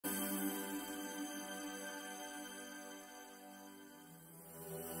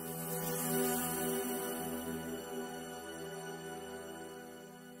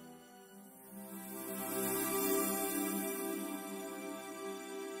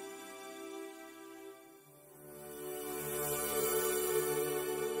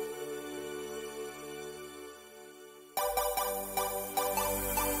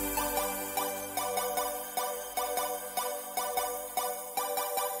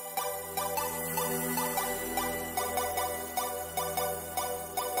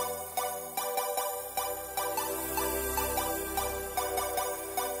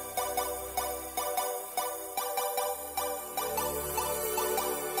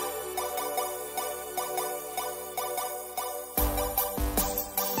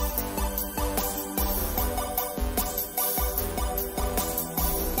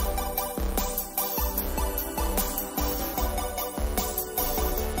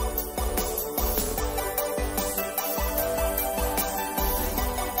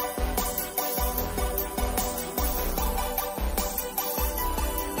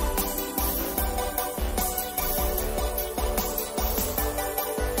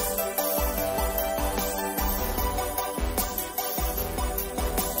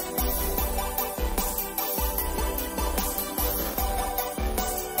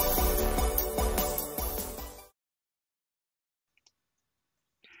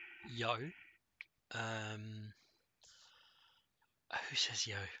Yo. Who says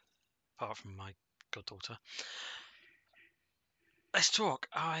yo? Apart from my goddaughter. Let's talk.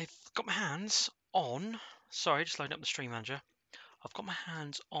 I've got my hands on. Sorry, just loading up the stream manager. I've got my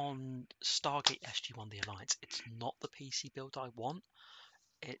hands on Stargate SG1 The Alliance. It's not the PC build I want.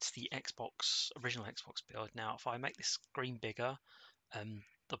 It's the original Xbox build. Now, if I make this screen bigger,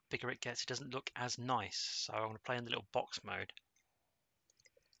 the bigger it gets, it doesn't look as nice. So I'm going to play in the little box mode.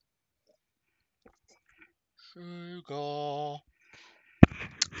 Sugar.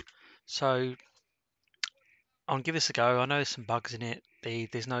 So I'll give this a go. I know there's some bugs in it.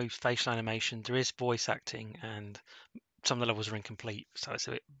 There's no facial animation. There is voice acting, and some of the levels are incomplete, so it's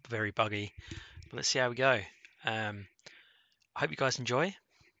a bit very buggy. But let's see how we go. I hope you guys enjoy.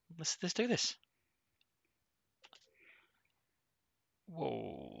 Let's do this.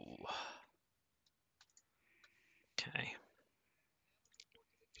 Whoa. Okay.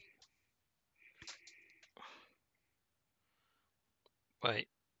 Wait.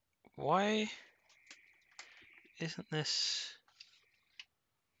 Why isn't this?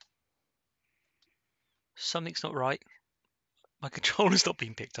 Something's not right. My controller's not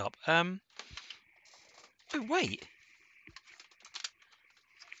being picked up. Oh wait.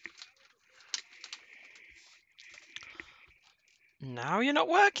 Now you're not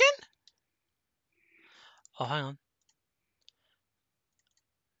working? Oh, hang on.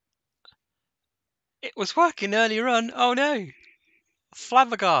 It was working earlier on. Oh no.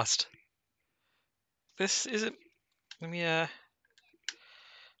 Flabbergast. This isn't. Let me.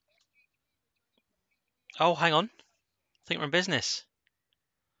 Oh, hang on. I think we're in business.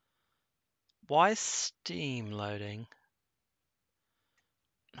 Why is Steam loading?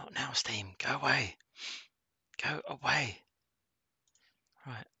 Not now, Steam. Go away. Go away.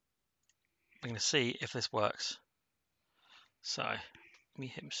 Right. I'm going to see if this works. So, let me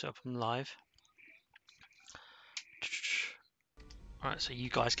hit myself on live. Alright, so you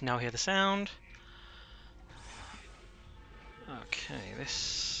guys can now hear the sound. Okay,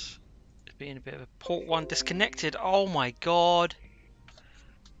 this is being a bit of a port 1 disconnected. Oh my god.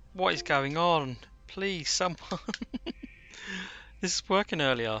 What is going on? Please, someone. This is working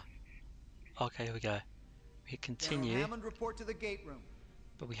earlier. Okay, here we go. We hit continue. Hammond, report to the gate room.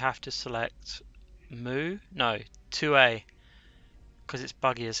 But we have to select Moo. No, 2A. Because it's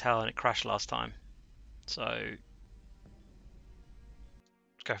buggy as hell and it crashed last time. So, let's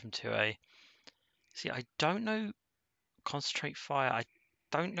go from 2A. See, I don't know. Concentrate fire. I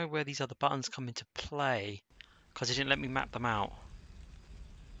don't know where these other buttons come into play. Because it didn't let me map them out.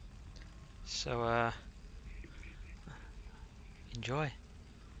 So, enjoy.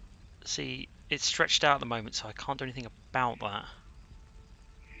 See, it's stretched out at the moment, so I can't do anything about that.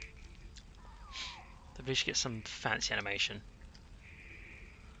 Maybe we should get some fancy animation.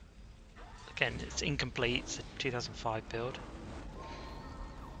 Again, it's incomplete. It's a 2005 build.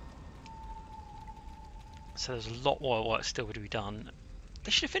 So there's a lot more work still to be done. They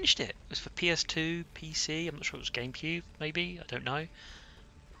should have finished it. It was for PS2, PC, I'm not sure it was GameCube, maybe, I don't know.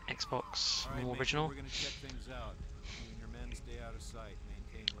 Xbox, more original. We're gonna check things out. You and your men stay out of sight.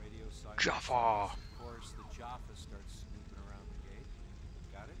 Maintain radio silence. Jaffa! Of course, the Jaffa starts snooping around the gate.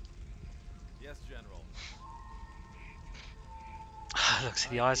 Got it? Yes, General. Look, see,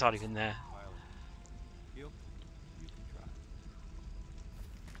 the eyes aren't even there. You can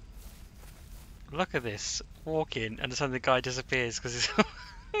try. Look at this. Walk in, and suddenly the guy disappears because it's.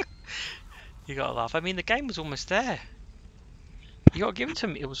 You gotta laugh. I mean, the game was almost there. You gotta give it to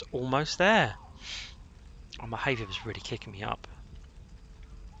him. It was almost there. Oh, my behaviour was really kicking me up.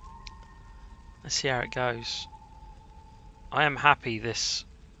 Let's see how it goes. I am happy this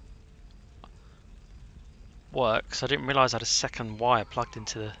works. I didn't realise I had a second wire plugged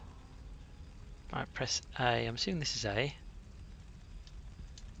into the. Right, press A. I'm assuming this is A.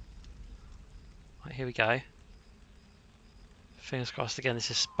 Right, here we go. Fingers crossed again.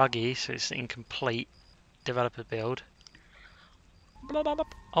 This is buggy, so it's an incomplete developer build.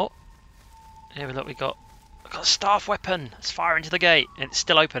 Oh, here we look. We got a staff weapon. Let's fire into the gate, and it's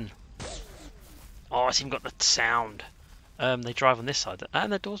still open. Oh, it's even got the sound. They drive on this side,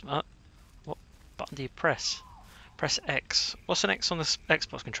 and the doors. What button do you press? Press X. What's an X on the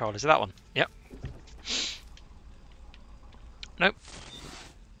Xbox controller? Is it that one? Yep. Nope.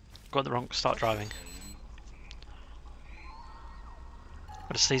 Got the wrong. Start driving.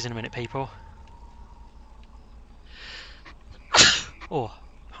 Got to sneeze in a minute, people. Oh,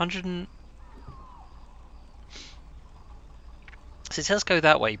 100 and... So it does go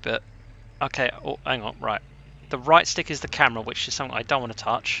that way, but... Okay, oh, hang on, right. The right stick is the camera, which is something I don't want to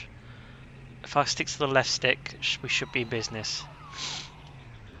touch. If I stick to the left stick, we should be in business.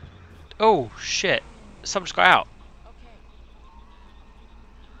 Oh shit! Someone's got out.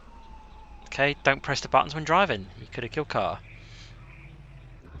 Okay, don't press the buttons when driving. You could have killed car.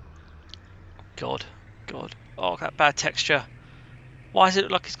 God, God. Oh, that bad texture. Why does it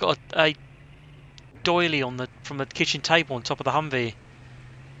look like it's got a doily on the from the kitchen table on top of the Humvee?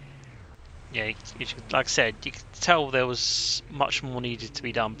 Yeah, like I said, you could tell there was much more needed to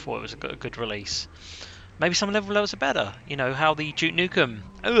be done before it was a good release. Maybe some level levels are better. You know how the Duke Nukem.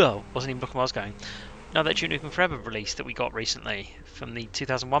 Oh, wasn't even looking where I was going. No, that Duke Nukem Forever release that we got recently from the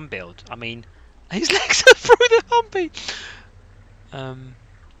 2001 build. I mean, his legs are through the Humvee.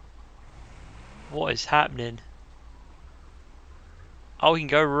 What is happening? Oh, you can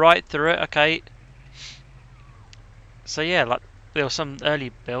go right through it. Okay. So yeah, like there were some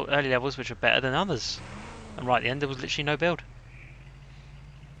early levels which were better than others, and right at the end there was literally no build.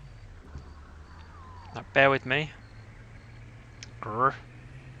 Now, bear with me. Grr.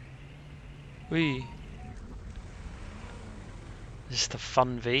 Whee. This is the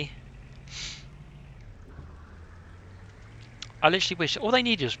fun V. I literally wish all they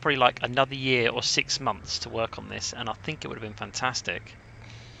needed was probably like another year or 6 months to work on this, and I think it would have been fantastic.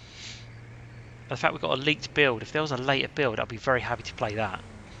 But the fact we've got a leaked build, if there was a later build, I'd be very happy to play that.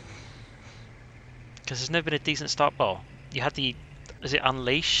 Because there's never been a decent start. Well, you had the, is it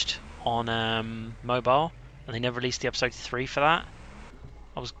Unleashed on mobile, and they never released the episode 3 for that.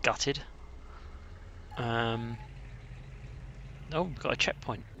 I was gutted. Oh, we've got a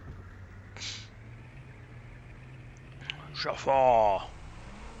checkpoint. Jafar.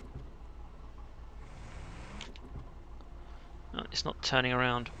 Oh, it's not turning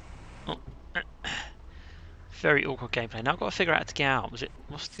around. Oh. Very awkward gameplay. Now I've got to figure out how to get out. Was it?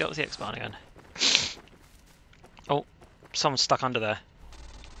 What was the X button again? Oh, someone's stuck under there.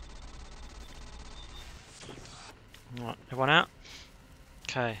 Right, everyone out?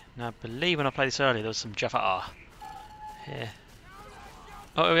 Okay, now I believe when I played this earlier there was some Jafar here.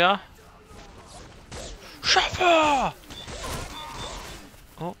 Oh, here we are. Jafar!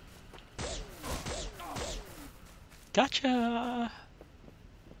 Oh. Gotcha!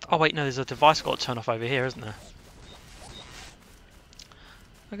 Oh wait, no, there's a device I've got to turn off over here, isn't there?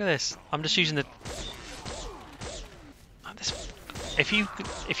 Look at this. I'm just using the...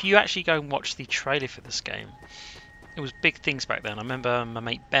 If you actually go and watch the trailer for this game, it was big things back then. I remember my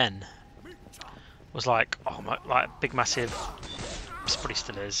mate Ben was like, oh my, like big massive, probably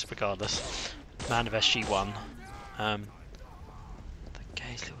still is, regardless, man of SG1. The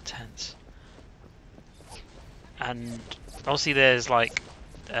gay's little tents. And obviously there's like,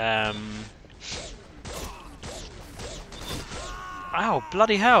 ow,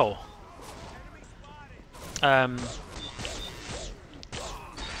 bloody hell.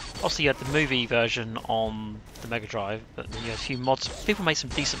 Obviously you had the movie version on the Mega Drive, but then you had a few mods. People made some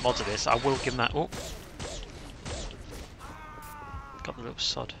decent mods of this. I will give them that. Oh, got the little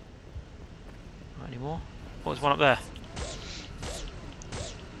sod. Not anymore. Oh, there's one up there.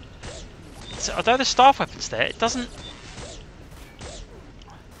 So, although the staff weapon's there, it doesn't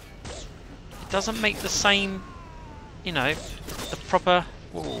make the same, you know, the proper.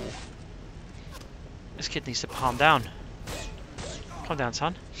 Whoa. This kid needs to calm down. Calm down,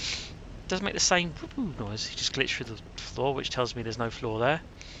 son. Doesn't make the same noise. He just glitched through the floor, which tells me there's no floor there.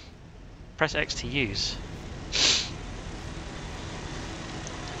 Press X to use.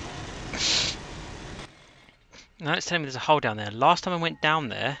 Now it's telling me there's a hole down there. Last time I went down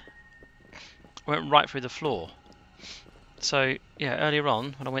there, I went right through the floor. So yeah, earlier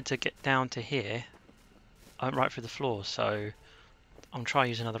on when I went to get down to here, I went right through the floor. So I'm trying to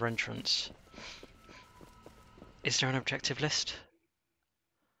use another entrance. Is there an objective list?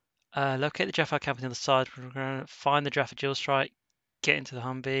 Locate the Jaffa camp on the other side. Find the Jaffa Jill strike. Get into the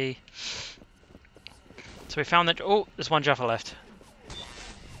Humvee. So we found that. Oh, there's one Jaffa left.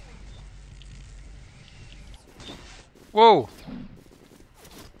 Whoa!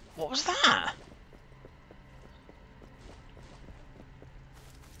 What was that?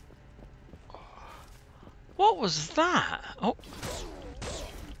 What was that? Oh.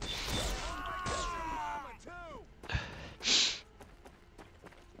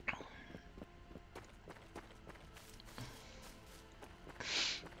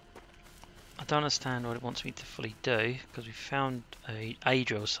 I don't understand what it wants me to fully do, because we found a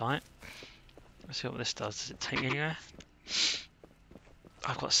drill site. Let's see what this does. Does it take me anywhere?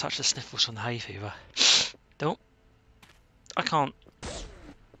 I've got such the sniffles from the hay fever. Don't. I can't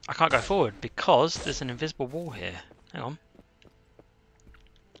go forward because there's an invisible wall here. Hang on.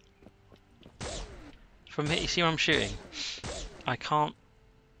 From here, you see where I'm shooting? I can't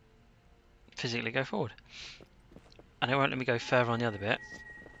physically go forward. And it won't let me go further on the other bit.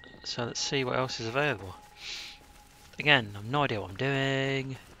 So let's see what else is available. Again, I've no idea what I'm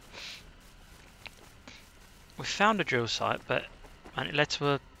doing. We found a drill site, and it led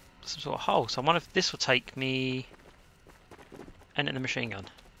to some sort of hole. So I wonder if this will take me into the machine gun.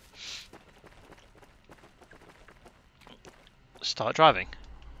 Start driving.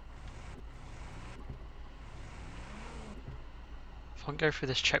 If I can go through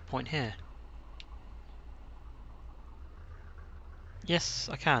this checkpoint here. Yes,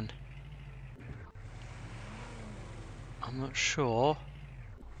 I can. I'm not sure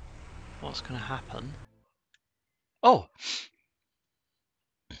what's going to happen. Oh!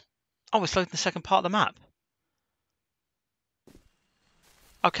 Oh, it's loading the second part of the map.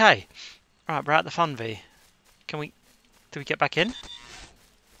 Okay. Right, we're at the fun V. Do we get back in?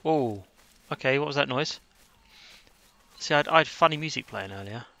 Oh. Okay, what was that noise? See, I had funny music playing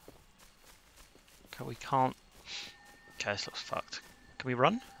earlier. Okay, we can't... Okay, this looks fucked. Can we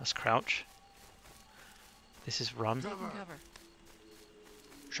run? That's crouch. This is run. Cover.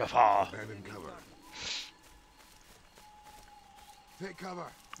 Shafar! Abandon cover. Take cover.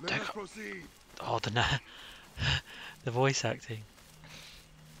 Let Take us co- proceed. Oh, the voice acting.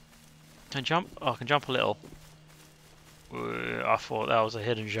 Can I jump? Oh, I can jump a little. I thought that was a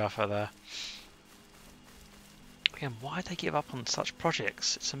hidden Jaffa there. Again, why do they give up on such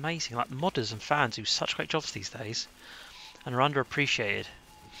projects? It's amazing. Like, modders and fans do such great jobs these days and are underappreciated.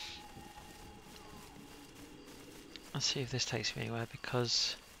 Let's see if this takes me anywhere,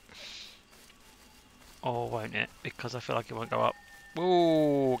 because... Oh, won't it? Because I feel like it won't go up.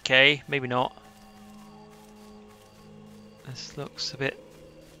 Ooh, okay, maybe not. This looks a bit...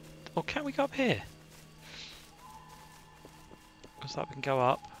 Oh, can we go up here? Looks like we can go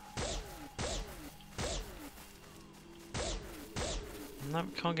up. No,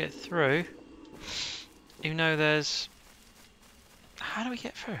 we can't get through. Even though there's... How do we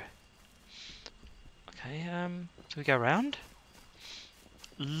get through? Okay, do we go around?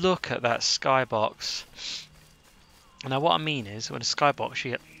 Look at that skybox. Now what I mean is, when a skybox,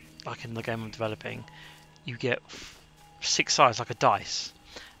 you get, like in the game I'm developing, you get 6 sides like a dice.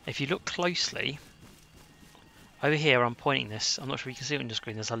 If you look closely, over here I'm pointing this, I'm not sure if you can see it on the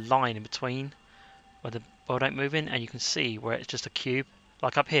screen, there's a line in between where the bow don't move in, and you can see where it's just a cube.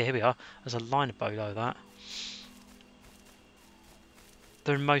 Like up here, here we are, there's a line below that.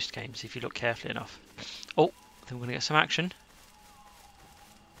 They're in most games if you look carefully enough. Oh, I think we're going to get some action.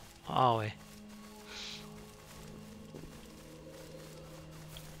 What are we?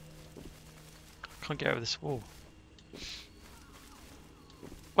 Can't get over this wall.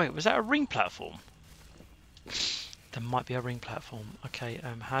 Wait, was that a ring platform? There might be a ring platform. Okay,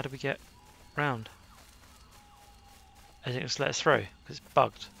 how do we get round? Is it just let us through? Because it's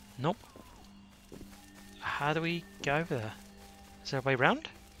bugged. Nope. How do we go over there? Is there a way round?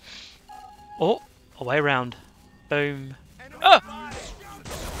 Oh, a way round. Boom. Ah!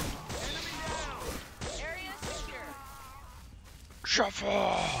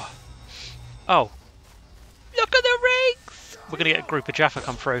 Jaffa! Oh. Look at the rings! We're going to get a group of Jaffa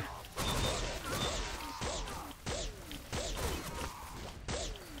come through.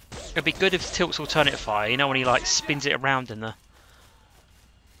 It'd be good if Tilt's alternative fire, you know, when he like spins it around in the...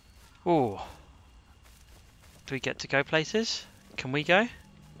 Ooh. Do we get to go places? Can we go?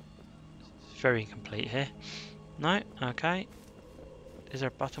 It's very incomplete here. No? Okay. Is there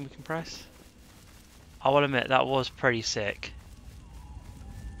a button we can press? I will admit, that was pretty sick.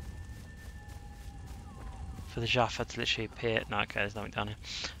 For the Jaffa to literally appear... No, okay, there's nothing down here.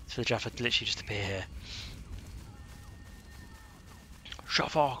 For the Jaffa to literally just appear here.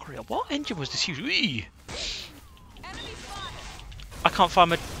 Jaffa, Korea. What engine was this used? Eee! I can't find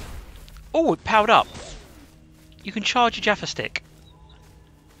my... Oh, it powered up. You can charge your Jaffa stick.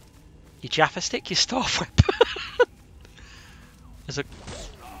 Your Jaffa stick? Your staff whip. There's a...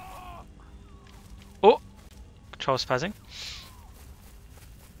 Oh! Control spazzing.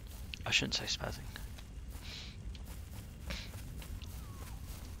 I shouldn't say spazzing.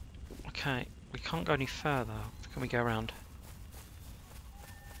 Okay, we can't go any further. Can we go around?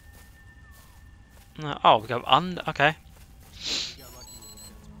 No. Oh, we go okay.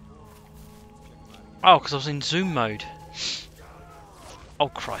 Oh, because I was in zoom mode. Oh,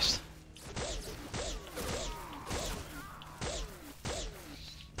 Christ.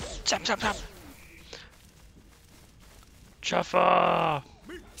 Zap, zap, zap. Jaffa!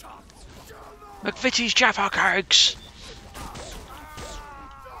 McVitie's Jaffa cakes!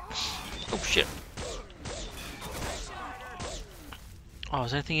 Oh, shit. Oh,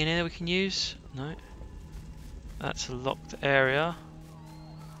 is there anything in here that we can use? No. That's a locked area.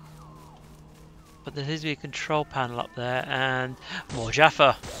 But there seems to be a control panel up there and more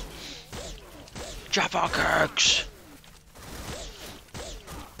Jaffa. Jaffa cakes!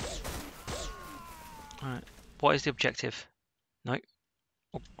 Alright, what is the objective? No.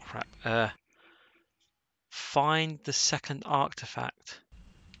 Oh crap. Find the second artifact.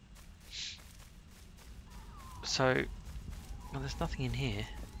 So, well, there's nothing in here.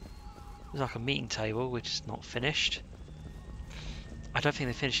 There's like a meeting table, which is not finished. I don't think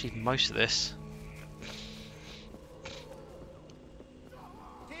they finished even most of this.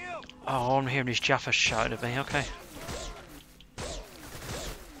 Oh, I'm hearing these Jaffa shouting at me, okay.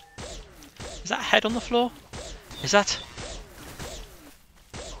 Is that a head on the floor? Is that...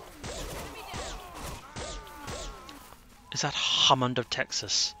 Is that Hammond of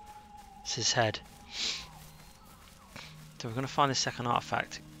Texas? It's his head. So we're going to find the second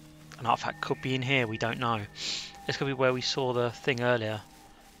artifact. An artifact could be in here, we don't know. This could be where we saw the thing earlier.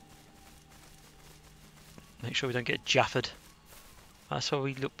 Make sure we don't get Jaffed. That's where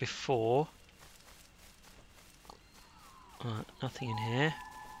we looked before. Nothing in here.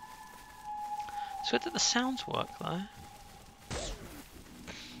 It's good that the sounds work though.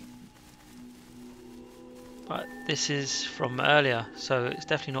 But this is from earlier, so it's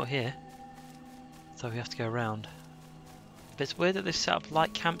definitely not here. So we have to go around. But it's weird that they set up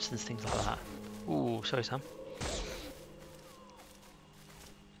light camps and things like that. Ooh, sorry Sam.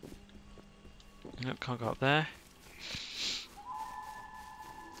 Nope, can't go up there.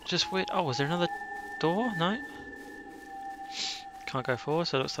 Just weird. Oh, was there another door? No. Can't go forward,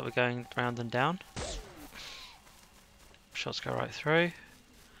 so it looks like we're going round and down. Shots go right through.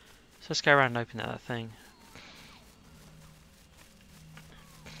 So let's go around and open that thing.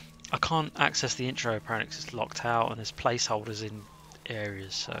 I can't access the intro apparently because it's locked out and there's placeholders in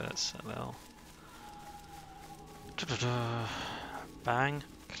areas, so that's a little... Bang.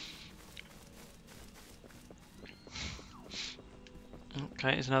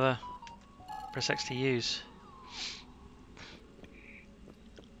 Okay, here's another press X to use.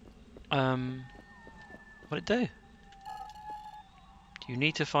 What'd it do? You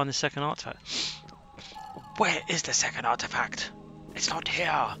need to find the second artifact. Where is the second artifact? It's not here.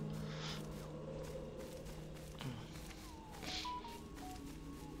 I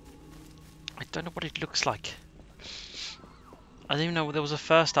don't know what it looks like. I didn't even know there was a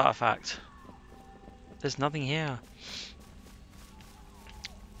first artifact. There's nothing here.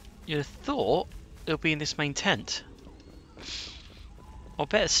 You'd have thought it'll be in this main tent. Or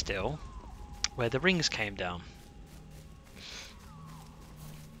better still, where the rings came down.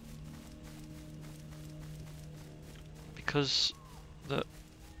 Because the...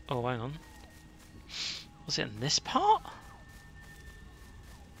 Oh, hang on. Was it in this part?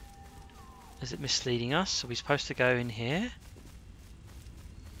 Is it misleading us? Are we supposed to go in here?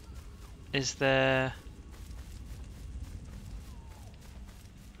 Is there...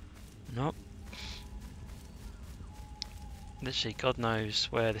 Nope. Literally, God knows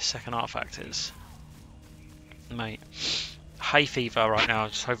where the second artifact is. Mate. Hay fever right now,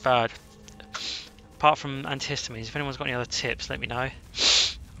 it's so bad. Apart from antihistamines, if anyone's got any other tips, let me know.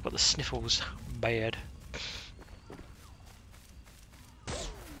 I've got the sniffles bad.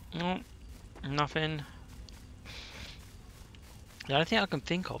 Nope. Nothing. The only thing I can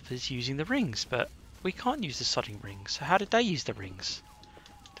think of is using the rings, but we can't use the sodding rings. So how did they use the rings?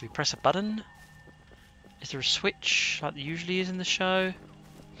 Do we press a button? Is there a switch like there usually is in the show?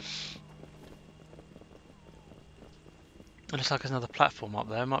 It looks like there's another platform up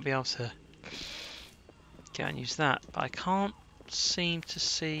there. I might be able to get and use that, but I can't seem to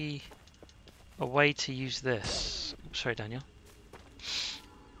see a way to use this. Oops, sorry, Daniel.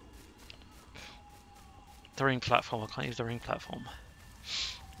 The ring platform. I can't use the ring platform.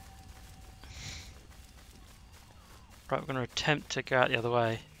 Right, we're going to attempt to go out the other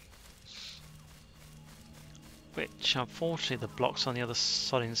way. Which, unfortunately, the block's on the other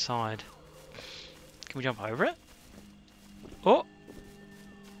side inside. Can we jump over it? Oh!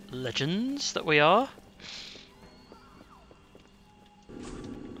 Legends that we are.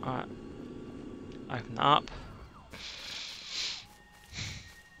 Alright. Open that up.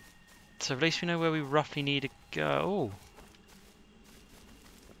 So at least we know where we roughly need to go. Ooh.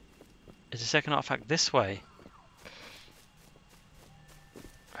 Is the second artifact this way?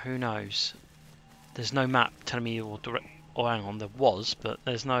 Who knows? There's no map telling me or direct. Oh, hang on, there was, but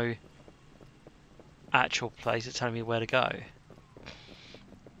there's no actual place that's telling me where to go.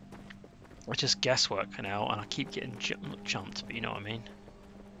 It's just guesswork now, and I keep getting not jumped, but you know what I mean.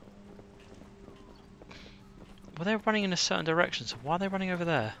 Well, they're running in a certain direction, so why are they running over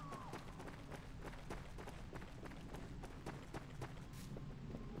there?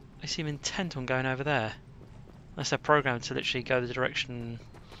 They seem intent on going over there. Unless they're programmed to literally go the direction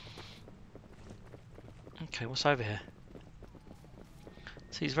Okay, what's over here?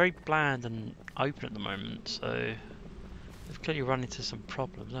 See, it's very bland and open at the moment, so they've clearly run into some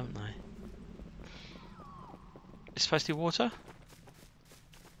problems, haven't they? It's supposed to be water?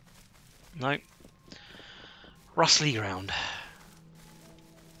 No. Rustly ground.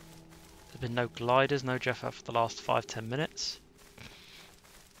 There's been no gliders, no Jeffa for the last 5-10 minutes.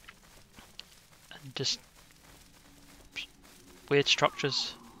 And just weird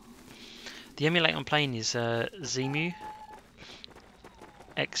structures. The emulate on plane is Xemu.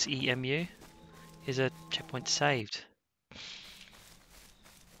 XEMU. Is a checkpoint saved.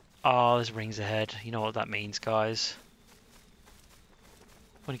 Oh, there's rings ahead. You know what that means, guys.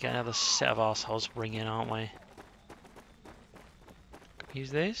 We're going to get another set of assholes ringing, aren't we? Can we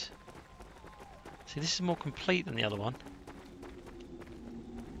use these? See, this is more complete than the other one.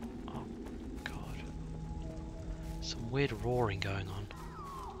 Oh, God. Some weird roaring going on.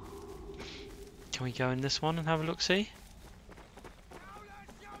 Can we go in this one and have a look-see?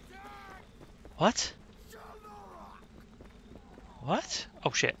 What? What?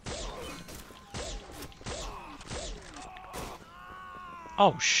 Oh, shit.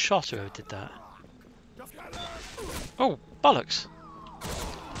 Oh, shot whoever did that. Oh, bollocks.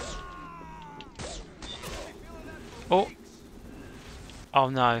 Oh. Oh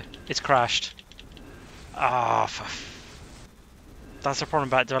no, it's crashed. Ah, that's the problem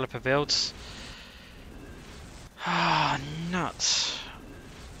about developer builds. Ah, nuts.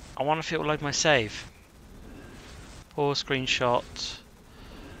 I wonder if it will load my save. Poor screenshot.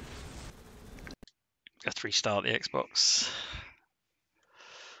 Have to restart the Xbox.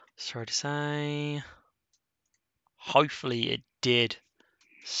 Sorry to say. Hopefully it did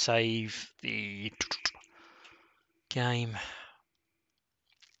save the game.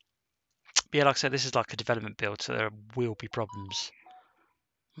 But yeah, like I said, this is like a development build, so there will be problems.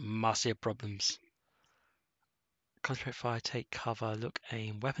 Massive problems. Concentrate fire, take cover, look,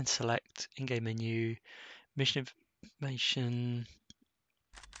 aim, weapon select, in-game menu, mission information,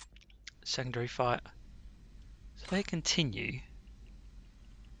 secondary fire. So they continue.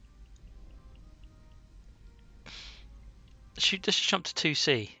 Shoot, just jump to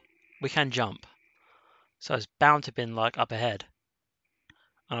 2C. We can jump. So it's bound to have been like up ahead.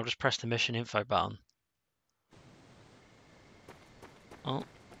 And I'll just press the mission info button. Oh.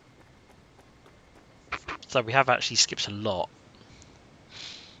 So we have actually skipped a lot.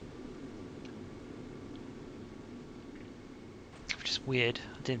 Which is weird.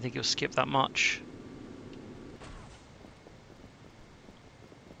 I didn't think it would skip that much.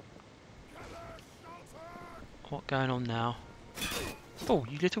 What's going on now? Oh,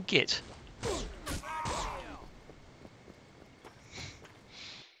 you little git.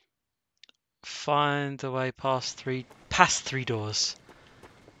 Find the way past three doors.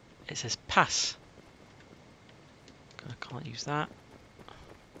 It says pass. I can't use that.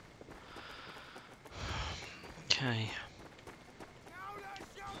 Okay.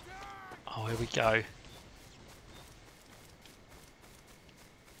 Oh, here we go.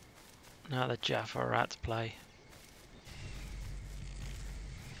 Now the Jaffa are out to play.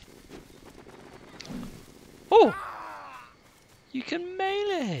 Oh! You can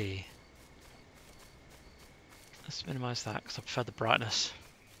melee! Let's minimise that because I prefer the brightness.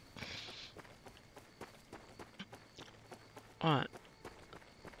 Alright.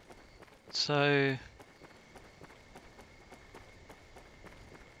 So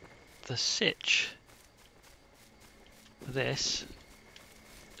the sitch for this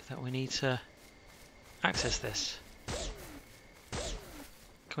is that we need to access this.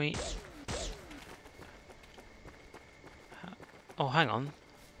 Can we... Oh, hang on.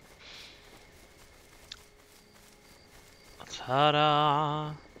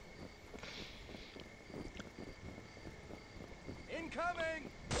 Ta-da! Incoming!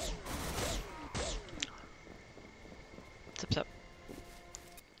 Zip, zip.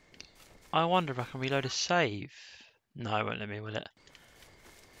 I wonder if I can reload a save. No, it won't let me, will it?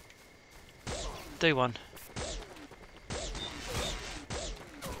 Do one.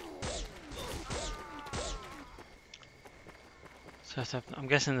 So I'm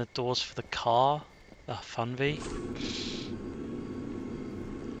guessing the doors for the car, the Funvee.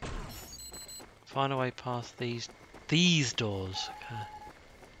 Find a way past these doors. Okay.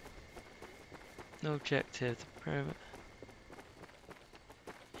 No objective.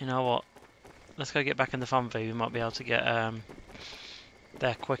 You know what? Let's go get back in the Funvee. We might be able to get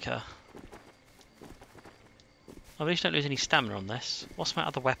there quicker. I wish don't lose any stamina on this. What's my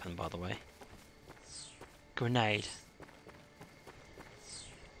other weapon, by the way? Grenade.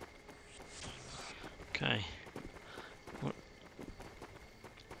 Okay.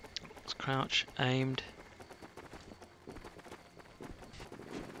 Let's crouch, aimed.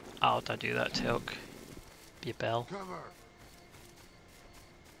 Oh, don't do that, Tilk. Be a bell. Cover.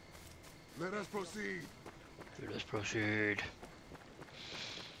 Let us proceed. Let's proceed.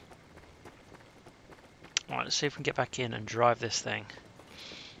 Alright, let's see if we can get back in and drive this thing.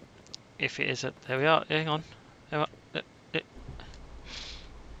 If it is there we are. Hang on.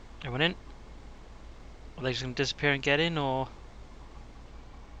 Everyone in? Are they just going to disappear and get in, or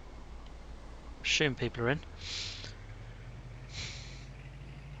assume people are in?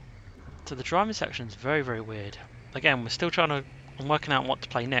 So the driving section is very, very weird. Again, we're still trying to. I'm working out what to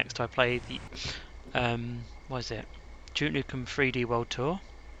play next. Do I play the what is it? Duke Nukem 3D World Tour?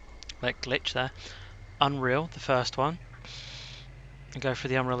 That glitch there. Unreal, the first one. And go through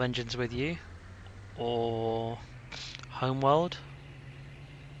the Unreal engines with you, or Homeworld.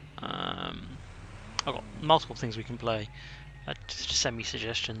 I've got multiple things we can play. Just send me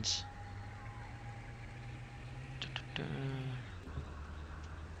suggestions.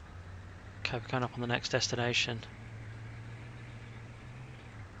 Okay, we're going up on the next destination.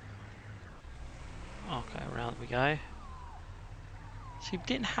 Okay, around we go. See, we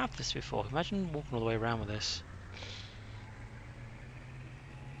didn't have this before. Imagine walking all the way around with this.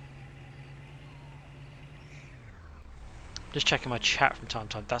 Just checking my chat from time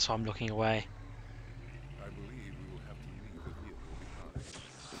to time. That's why I'm looking away. I believe we will have to leave the vehicle behind.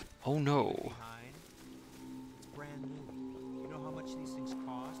 Oh no. Behind. It's brand new. You know how much these things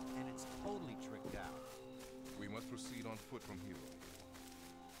cost, and it's totally tricked out. We must proceed on foot from here.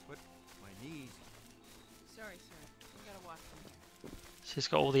 But my knees. Sorry, sir. We gotta walk from here. So it's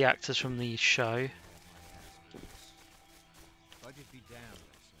got all the actors from the show. Budget be damned.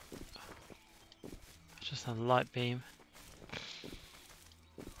 Just a light beam.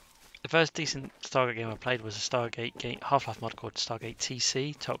 The first decent Stargate game I played was a Stargate game, Half-Life mod called Stargate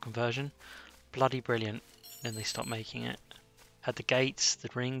TC, Top Conversion. Bloody brilliant. Then they stopped making it. Had the gates, the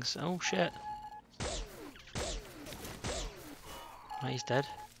rings. Oh shit. Oh, he's dead.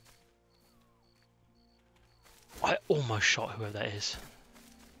 I almost shot whoever that is.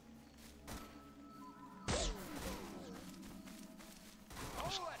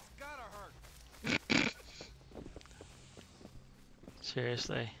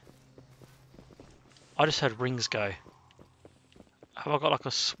 Seriously. I just heard rings go. Have I got like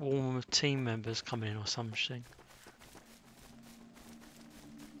a swarm of team members coming in or something?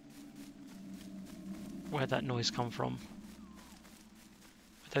 Where'd that noise come from?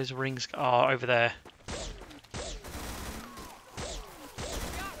 Where'd those rings go? Oh, over there.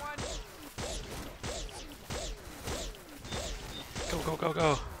 Go, go, go,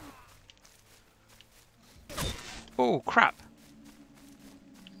 go. Oh, crap.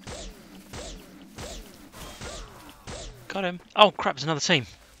 Got him. Oh, crap, there's another team.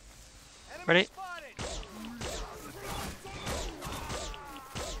 Ready?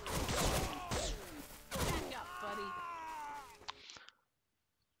 Yeah, buddy.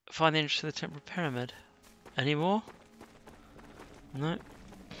 Find the entrance to the temporary pyramid. Any more? No.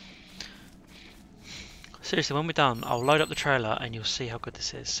 Seriously, when we're done, I'll load up the trailer and you'll see how good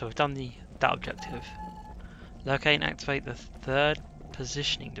this is. So we've done that objective. Locate and activate the third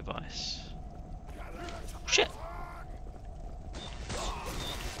positioning device. Shit!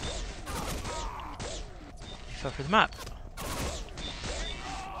 You fell through the map.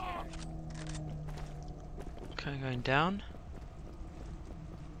 Okay, going down.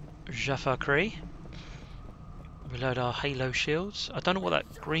 Jaffa Cree. Reload our Halo shields. I don't know what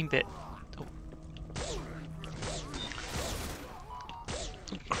that green bit. Oh.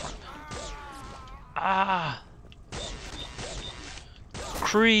 Oh, crap. Ah!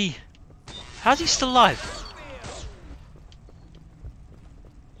 Cree! How's he still alive?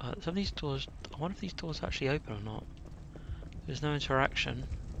 Some of these doors. I wonder if these doors actually open or not. There's no interaction.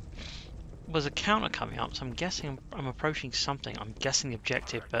 There's a counter coming up, so I'm guessing I'm approaching something. I'm guessing the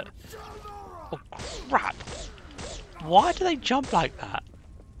objective, but oh crap! Why do they jump like that?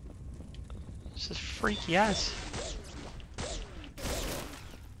 It's just freaky as.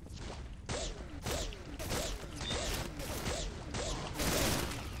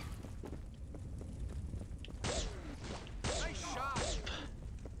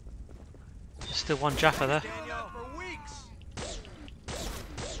 Still one Jaffa there.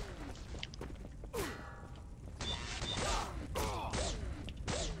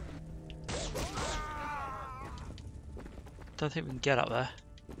 Don't think we can get up there.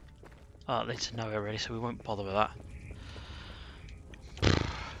 Oh, it leads to nowhere really, so we won't bother with that.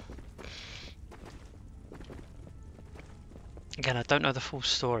 Again, I don't know the full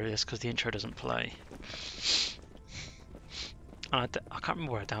story of this because the intro doesn't play. And I can't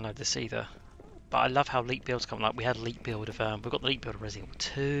remember where I downloaded this either. But I love how leak builds come. Like we had a leak build of we've got the leak build of Resident Evil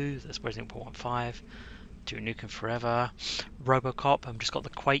 2. There's Resident Evil 1.5. Do Nukem Forever, RoboCop. I've just got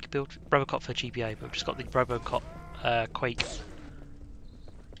the Quake build, RoboCop for GBA, but I've just got the RoboCop Quake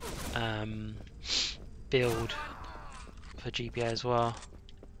build for GBA as well.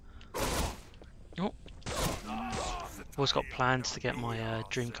 Oh. Also got plans to get my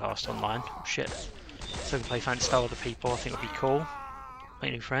Dreamcast online. Oh, shit. So I can play Fantasy Star with other people. I think would be cool.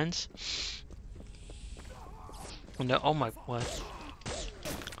 Make new friends. Oh no! Oh my word!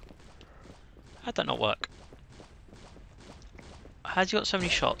 How'd that not work? How's you got so many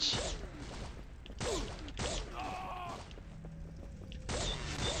shots?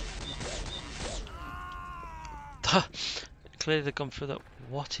 Clearly they've gone through that.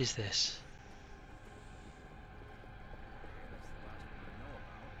 What is this?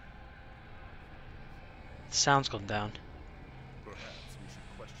 The sound's gone down. Perhaps we should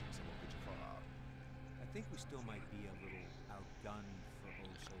question some of the Jafar. I think we still might be a little outgunned for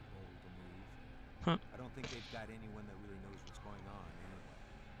oh so bold a move. Huh. I don't think they've got anyone that really knows what's going on anyway.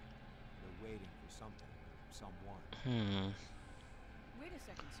 They're waiting for something or someone. Wait a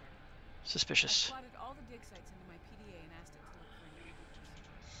second, sir. Suspicious. I plotted all the dig sites into my PDA and asked it to look for individuals.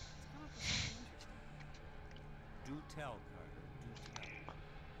 It's come up with something interesting. Do tell, Carter. Do tell.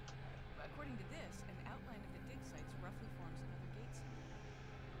 According to this, an outline of the dig sites roughly forms another gate symbol.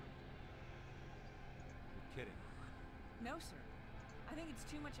 You're kidding. No, sir. I think it's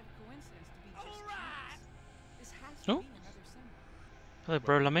too much of a coincidence to be just chance. This has Oh. to be another symbol. Hello,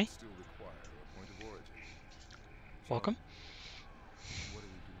 bro, Lummy. Still require a point of origin. Welcome. What do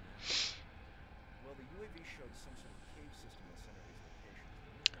we do now? Well, the UAV showed some sort of cave system in the center of these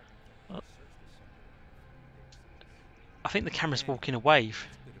locations. It looks like we can search this center. I think the camera's walking away. It's a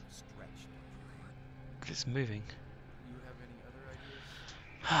bit of a stretch, don't you think? It's moving. You have any other ideas?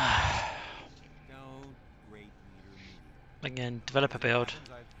 Don't great leader me. Again, developer build.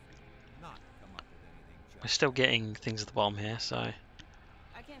 I've not come up with anything We're just still getting things at the bottom here, so I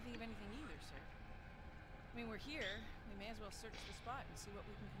can't think of anything either, sir. I mean, we're here. We may as well search the spot and see what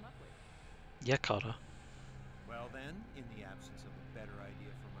we can come up with. yeah, Carter. Well then, in the absence of a better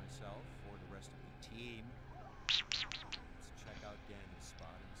idea for myself or the rest of the team, let's check out Danny's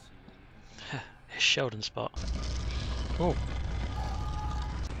spot and see where we can come up. His Sheldon spot. Oh.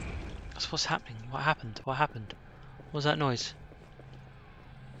 That's what's happening. What happened? What happened? What was that noise?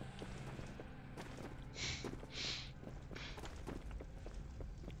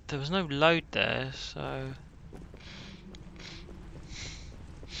 There was no load there, so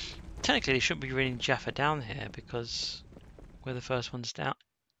technically they shouldn't be reading Jaffa down here because we're the first ones down.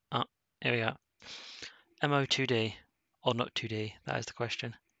 Oh, here we go. MO2D or not 2D? That is the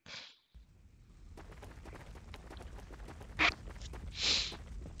question.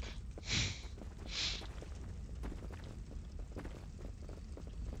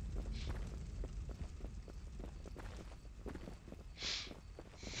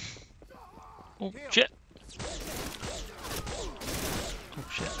 Oh shit! Oh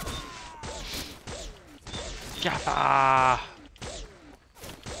shit! Jaffa!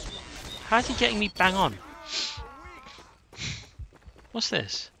 How's he getting me bang on? What's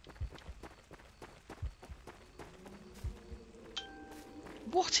this?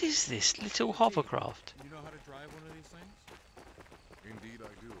 What is this little hovercraft? You know how to drive one of these things? Indeed I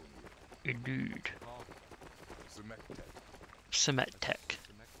do. Indeed. Oh, Zemektech. Cement tech.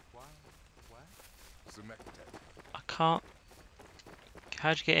 what? Zemektech. I can't.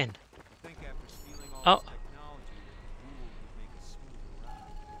 How'd you get in? I think after stealing all Oh. this technology, the Google would make a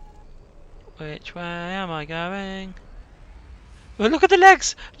smoother ride. Which way am I going? Oh, look at the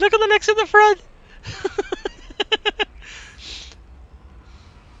legs! Look at the legs in the front!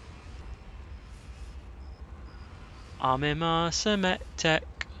 I'm in my cement tech.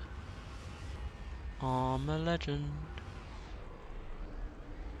 I'm a legend.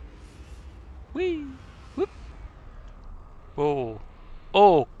 Whee! Whoop! Oh.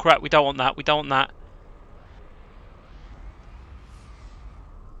 Oh, crap, we don't want that, we don't want that.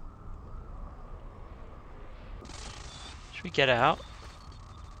 Should we get out?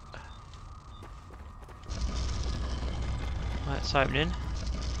 Right, it's opening. I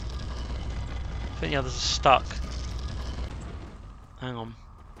think the others are stuck. Hang on.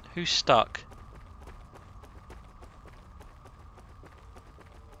 Who's stuck?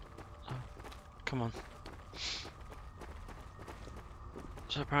 Oh, come on.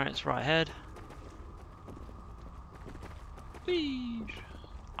 So apparently it's right ahead. Whee!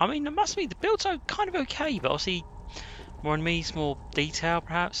 I mean, it must be the build's kind of okay, but obviously more enemies, more detail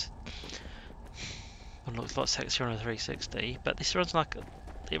perhaps. One looks a lot sexier on a 360, but this runs like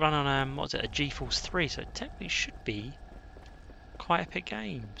it ran on what was it, a GeForce 3, so it technically should be quite epic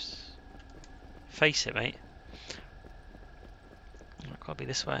games. Face it, mate. It can't be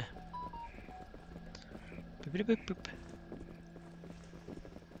this way. Boop, boop, boop.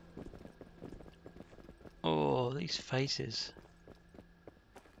 Oh, these faces.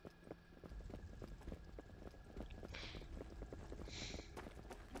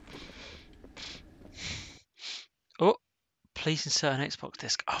 Oh, please insert an Xbox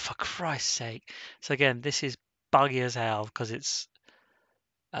disc. Oh, for Christ's sake. So again, this is buggy as hell because it's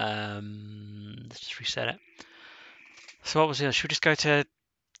let's just reset it. So what was it? Should we just go to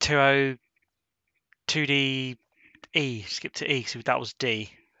 2D E? Skip to E because that was D.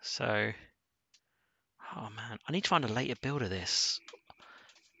 So, oh man, I need to find a later build of this.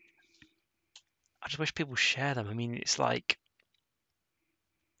 I just wish people share them. I mean, it's like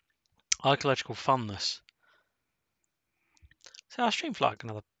archaeological funness. So I'll stream for like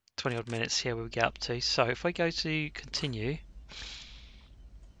another 20 odd minutes here where we get up to. So if I go to continue,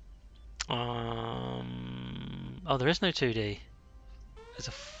 oh, there is no 2D. There's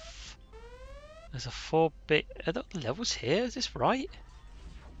a 4-bit. Are the levels here? Is this right?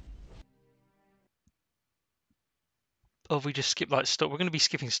 Or have we just skipped like we're going to be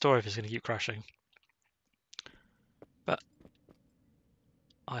skipping story if it's going to keep crashing. But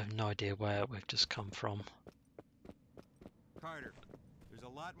I have no idea where we've just come from. Carter, there's a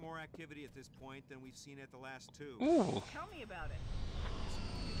lot more activity at this point than we've seen at the last two. Ooh. Tell me about it.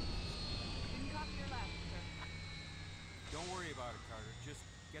 Didn't copy your last, sir. Don't worry about it, Carter. Just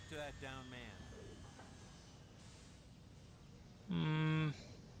get to that down man.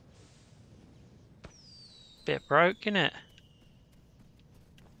 Bit broke, innit?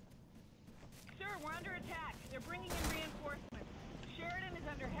 Sir, we're under attack. They're bringing in reinforcements. Sheridan is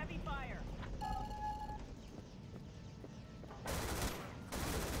under heavy fire.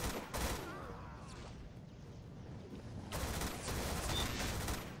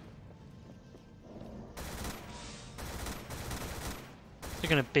 They're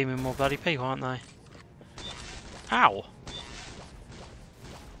going to beam in more bloody people, aren't they? Ow!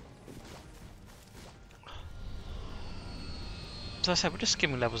 As I said, we're just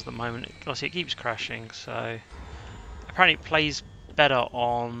skimming levels at the moment. Obviously, it keeps crashing, so apparently it plays better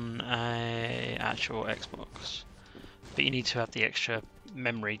on a actual Xbox, but you need to have the extra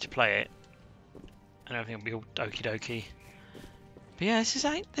memory to play it, and everything will be all okie dokie. But yeah,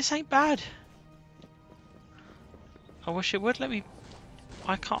 this ain't bad. I wish it would let me.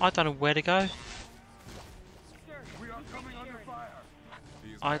 I don't know where to go. Sir, We are coming under fire.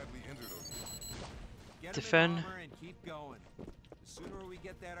 He is I- badly injured. Get him Defend. in armor and keep going. The sooner we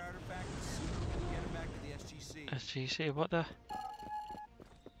get that artifact, the sooner we can get him back to the SGC. SGC, what the?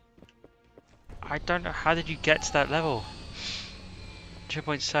 I don't know. How did you get to that level?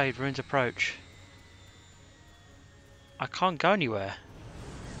 Checkpoint saved. Ruins approach. I can't go anywhere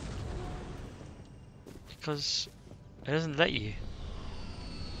because it doesn't let you.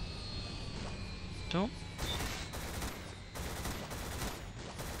 Don't.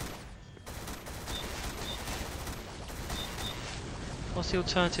 What's the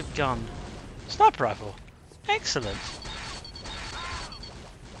alternative gun? Sniper rifle. Excellent.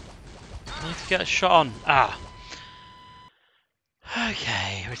 I need to get a shot on. Ah.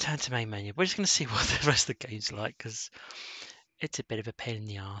 Okay, return to main menu. We're just going to see what the rest of the game's like because it's a bit of a pain in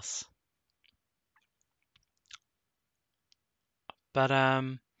the arse. But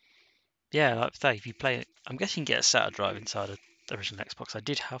yeah, like I say, if you play it, I'm guessing you can get a SATA drive inside of the original Xbox. I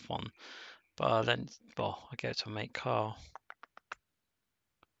did have one, but then, well, I gave it to a mate, Carl.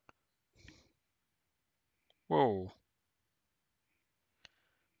 Whoa.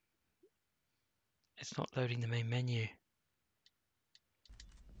 It's not loading the main menu.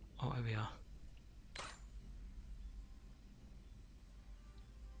 Oh, here we are.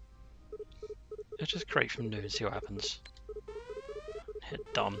 Let's just create from new and see what happens.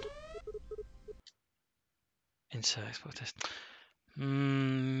 Hit done. Insert export test.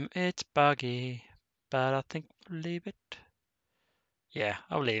 It's buggy, but I think we'll leave it. Yeah,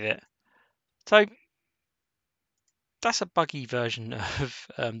 I'll leave it. So that's a buggy version of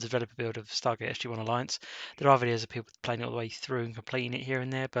the developer build of Stargate SG1 Alliance. There are videos of people playing it all the way through and completing it here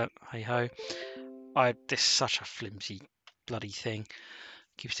and there, but hey ho. This is such a flimsy bloody thing.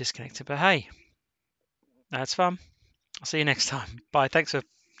 Keeps disconnected, but hey, that's fun. I'll see you next time. Bye. Thanks for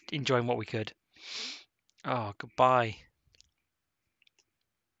enjoying what we could. Oh, goodbye.